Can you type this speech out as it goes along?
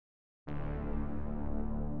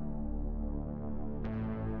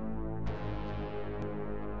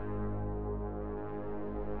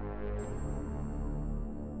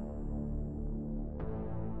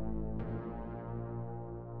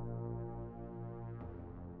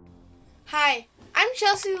Hi, I'm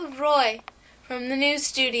Chelsea Leroy from the news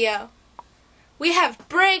studio. We have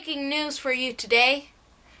breaking news for you today.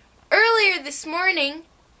 Earlier this morning,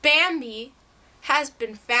 Bambi has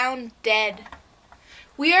been found dead.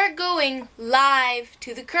 We are going live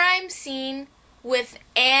to the crime scene with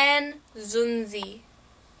Ann Zunzi.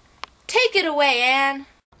 Take it away, Ann.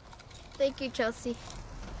 Thank you, Chelsea.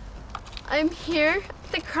 I'm here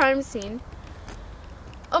at the crime scene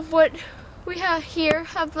of what we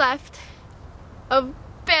have left of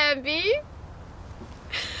Bambi.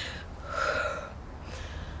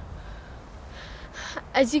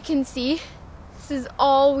 As you can see, this is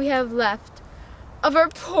all we have left of our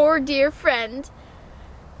poor dear friend,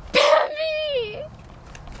 Bambi!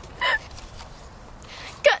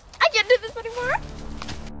 God, I can't do this anymore.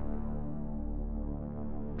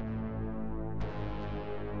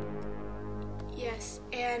 Yes,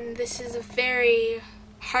 and this is a very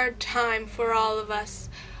hard time for all of us.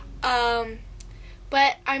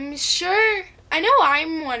 But I'm sure, I know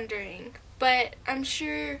I'm wondering, but I'm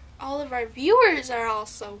sure all of our viewers are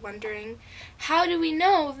also wondering, how do we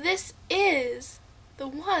know this is the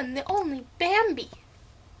one, the only Bambi?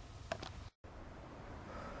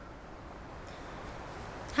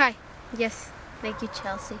 Hi. Yes, thank you,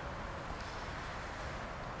 Chelsea.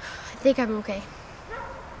 I think I'm okay.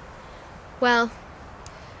 Well,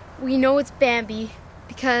 we know it's Bambi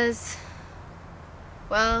because,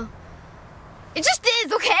 well, it just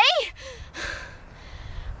is, okay?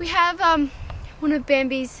 We have one of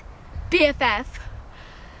Bambi's BFF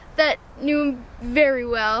that knew him very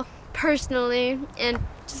well, personally, and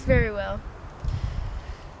just very well.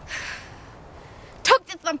 Took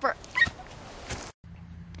the thumper.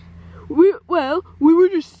 We were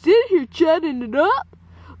just sitting here chatting it up.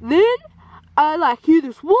 Then I hear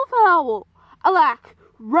this wolf howl. I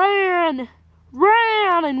ran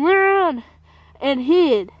and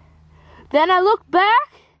hid. Then I looked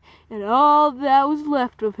back, and all that was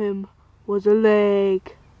left of him was a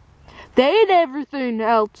leg. They ate everything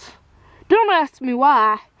else. Don't ask me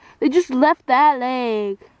why. They just left that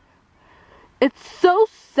leg. It's so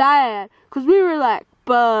sad, 'cause we were like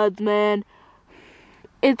buds, man.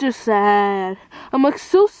 It's just sad. I'm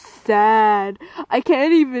so sad. I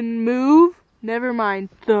can't even move. Never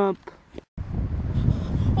mind thump.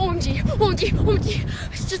 OMG, OMG, OMG.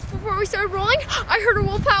 Just before we started rolling, I heard a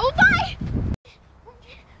wolf howl. Bye!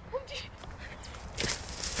 OMG, OMG.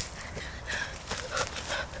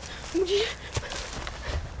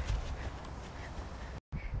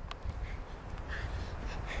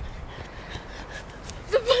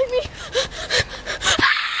 Don't find me.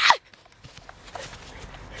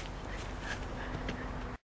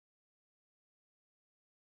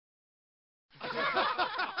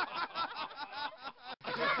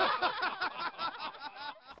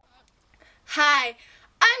 Hi,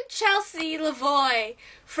 I'm Chelsea Leroy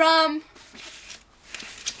from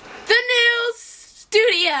the news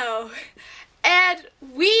studio. And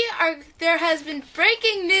there has been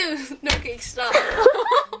breaking news. No, okay, stop.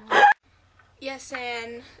 Yes,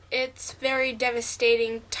 Anne, it's very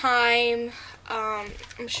devastating time.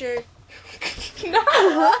 I'm sure. No!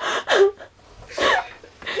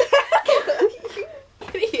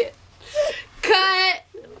 Idiot. Cut.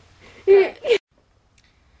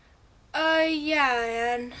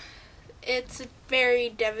 Yeah, and it's a very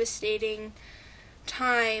devastating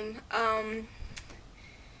time.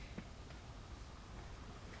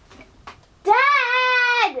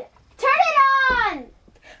 Dad! Turn it on!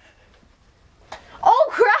 Oh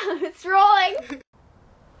crap, it's rolling.